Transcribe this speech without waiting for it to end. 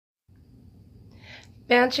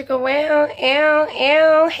Bow chicka wow, ow,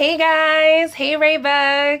 ow. Hey guys, hey Ray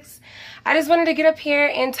Bugs. I just wanted to get up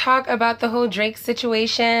here and talk about the whole Drake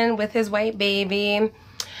situation with his white baby.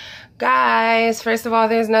 Guys, first of all,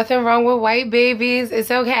 there's nothing wrong with white babies.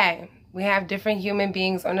 It's okay. We have different human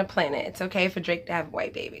beings on the planet. It's okay for Drake to have a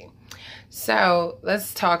white baby. So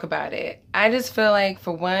let's talk about it. I just feel like,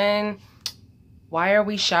 for one, why are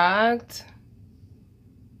we shocked?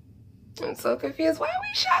 I'm so confused. Why are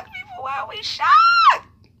we shocked, people? Why are we shocked?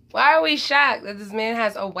 Why are we shocked that this man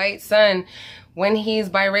has a white son when he's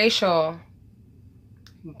biracial?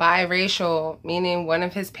 Biracial, meaning one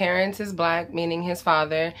of his parents is black, meaning his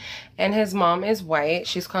father, and his mom is white.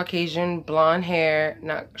 She's Caucasian, blonde hair,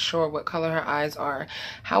 not sure what color her eyes are.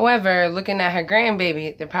 However, looking at her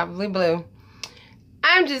grandbaby, they're probably blue.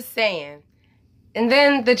 I'm just saying. And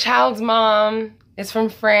then the child's mom is from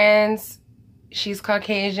France. She's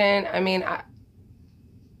Caucasian. I mean,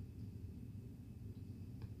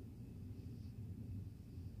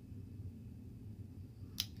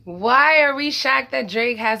 why are we shocked that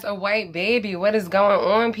Drake has a white baby? What is going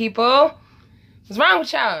on, people? What's wrong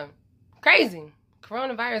with y'all? Crazy.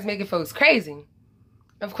 Coronavirus making folks crazy.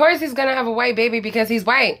 Of course he's gonna have a white baby because he's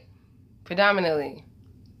white. Predominantly.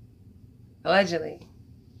 Allegedly.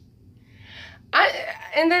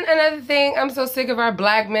 And then another thing, I'm so sick of our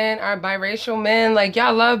black men, our biracial men. Like,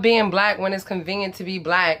 y'all love being black when it's convenient to be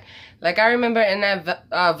black. Like, I remember in that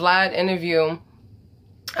Vlad interview,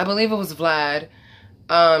 I believe it was Vlad,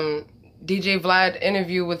 DJ Vlad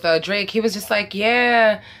interview with Drake, he was just like,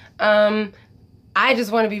 yeah, I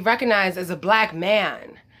just want to be recognized as a black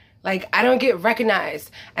man. Like, I don't get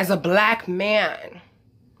recognized as a black man.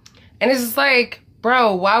 And it's just like,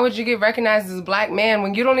 bro, why would you get recognized as a black man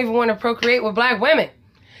when you don't even want to procreate with black women?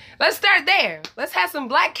 Let's start there. Let's have some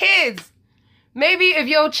black kids. Maybe if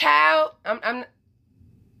your child,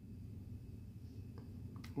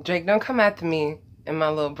 Drake, don't come after me in my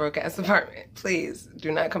little broke ass apartment. Please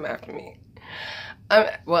do not come after me.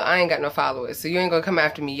 Well, I ain't got no followers, so you ain't gonna come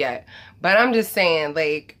after me yet. But I'm just saying,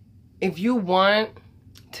 like, if you want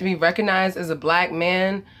to be recognized as a black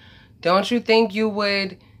man, don't you think you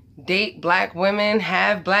would date black women,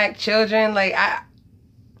 have black children? Like,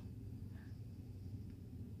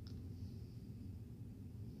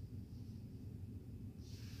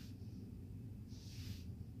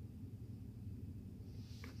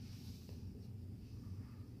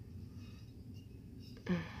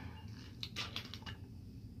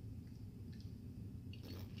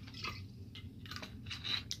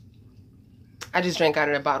 I just drank out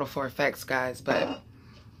of the bottle for effects, guys, but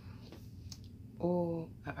oh,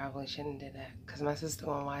 I probably shouldn't have did that, because my sister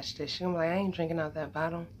gonna watch this. She gonna be like, I ain't drinking out that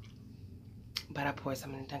bottle. But I poured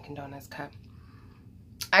some in the Dunkin' Donuts cup.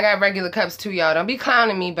 I got regular cups too, y'all. Don't be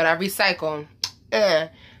clowning me, but I recycle.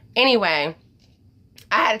 Anyway,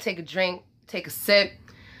 I had to take a drink, take a sip.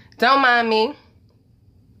 Don't mind me.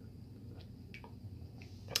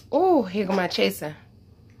 Oh, here go my chaser.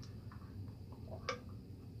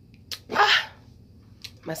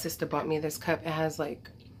 My sister bought me this cup. It has like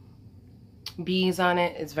bees on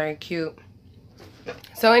it. It's very cute.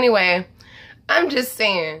 So anyway, I'm just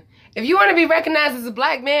saying, if you want to be recognized as a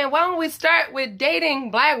black man, why don't we start with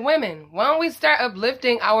dating black women? Why don't we start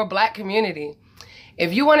uplifting our black community?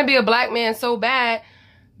 If you want to be a black man so bad,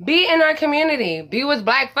 be in our community. Be with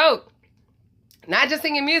black folk. Not just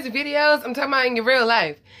in your music videos. I'm talking about in your real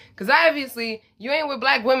life. Because obviously, you ain't with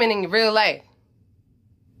black women in your real life.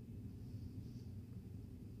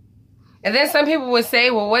 And then some people would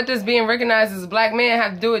say, well, what does being recognized as a black man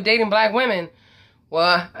have to do with dating black women?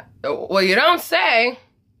 Well, you don't say.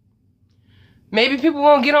 Maybe people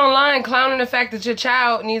won't get online clowning the fact that your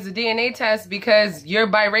child needs a DNA test because you're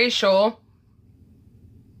biracial.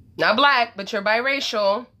 Not black, but you're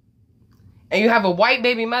biracial. And you have a white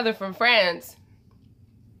baby mother from France.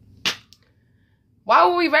 Why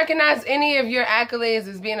would we recognize any of your accolades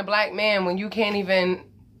as being a black man when you can't even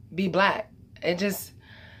be black? I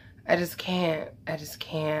just can't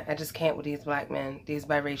with these black men, these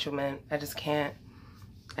biracial men. I just can't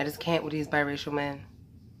with these biracial men.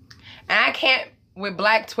 And I can't with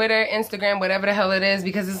black Twitter, Instagram, whatever the hell it is,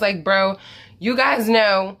 because it's like, bro, you guys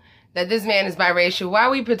know that this man is biracial. Why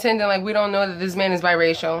are we pretending like we don't know that this man is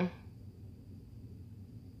biracial?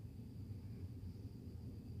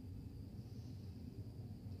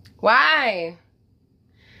 Why?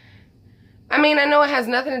 I mean, I know it has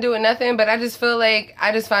nothing to do with nothing, but I just feel like,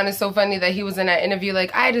 I just found it so funny that he was in that interview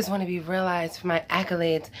like, I just want to be realized for my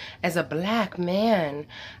accolades as a black man.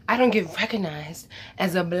 I don't get recognized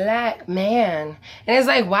as a black man. And it's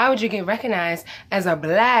like, why would you get recognized as a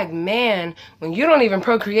black man when you don't even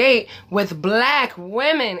procreate with black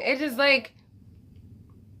women? It's just like,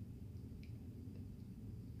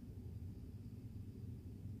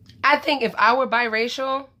 I think if I were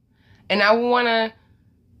biracial and I want to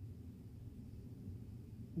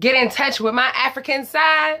get in touch with my African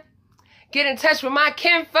side, get in touch with my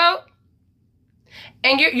kinfolk,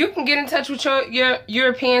 and you can get in touch with your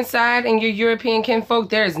European side and your European kinfolk.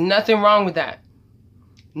 There is nothing wrong with that.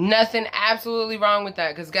 Nothing absolutely wrong with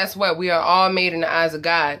that. Because guess what? We are all made in the eyes of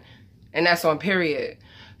God. And that's on period.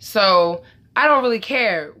 So I don't really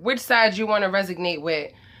care which side you want to resonate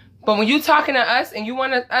with. But when you talking to us and you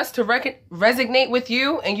want us to resonate with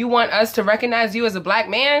you and you want us to recognize you as a black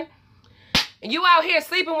man, and you out here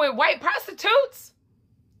sleeping with white prostitutes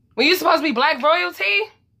when you supposed to be black royalty,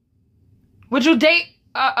 would you date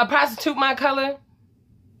a prostitute my color?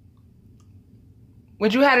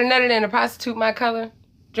 Would you have a nutted and a prostitute my color,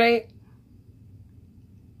 Drake?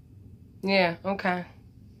 Yeah, okay.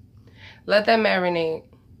 Let that marinate.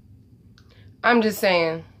 I'm just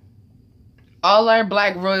saying, all our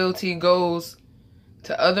black royalty goes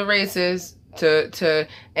to other races,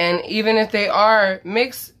 and even if they are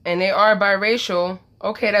mixed and they are biracial,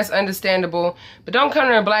 okay, that's understandable. But don't come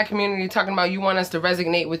to the black community talking about you want us to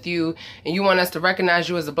resonate with you and you want us to recognize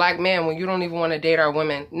you as a black man when you don't even want to date our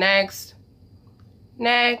women. Next.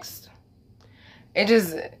 Next. It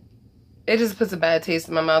just puts a bad taste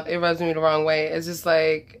in my mouth. It rubs me the wrong way. It's just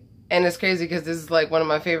like, and it's crazy because this is like one of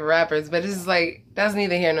my favorite rappers, but it's just like, that's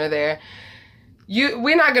neither here nor there.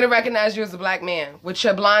 We're not going to recognize you as a black man with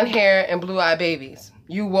your blonde hair and blue-eyed babies.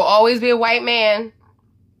 You will always be a white man.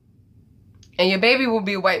 And your baby will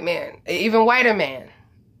be a white man, an even whiter man.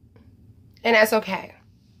 And that's okay.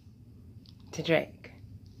 To Drake.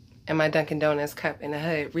 And my Dunkin' Donuts cup in the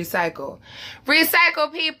hood. Recycle.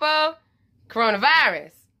 Recycle, people.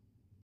 Coronavirus.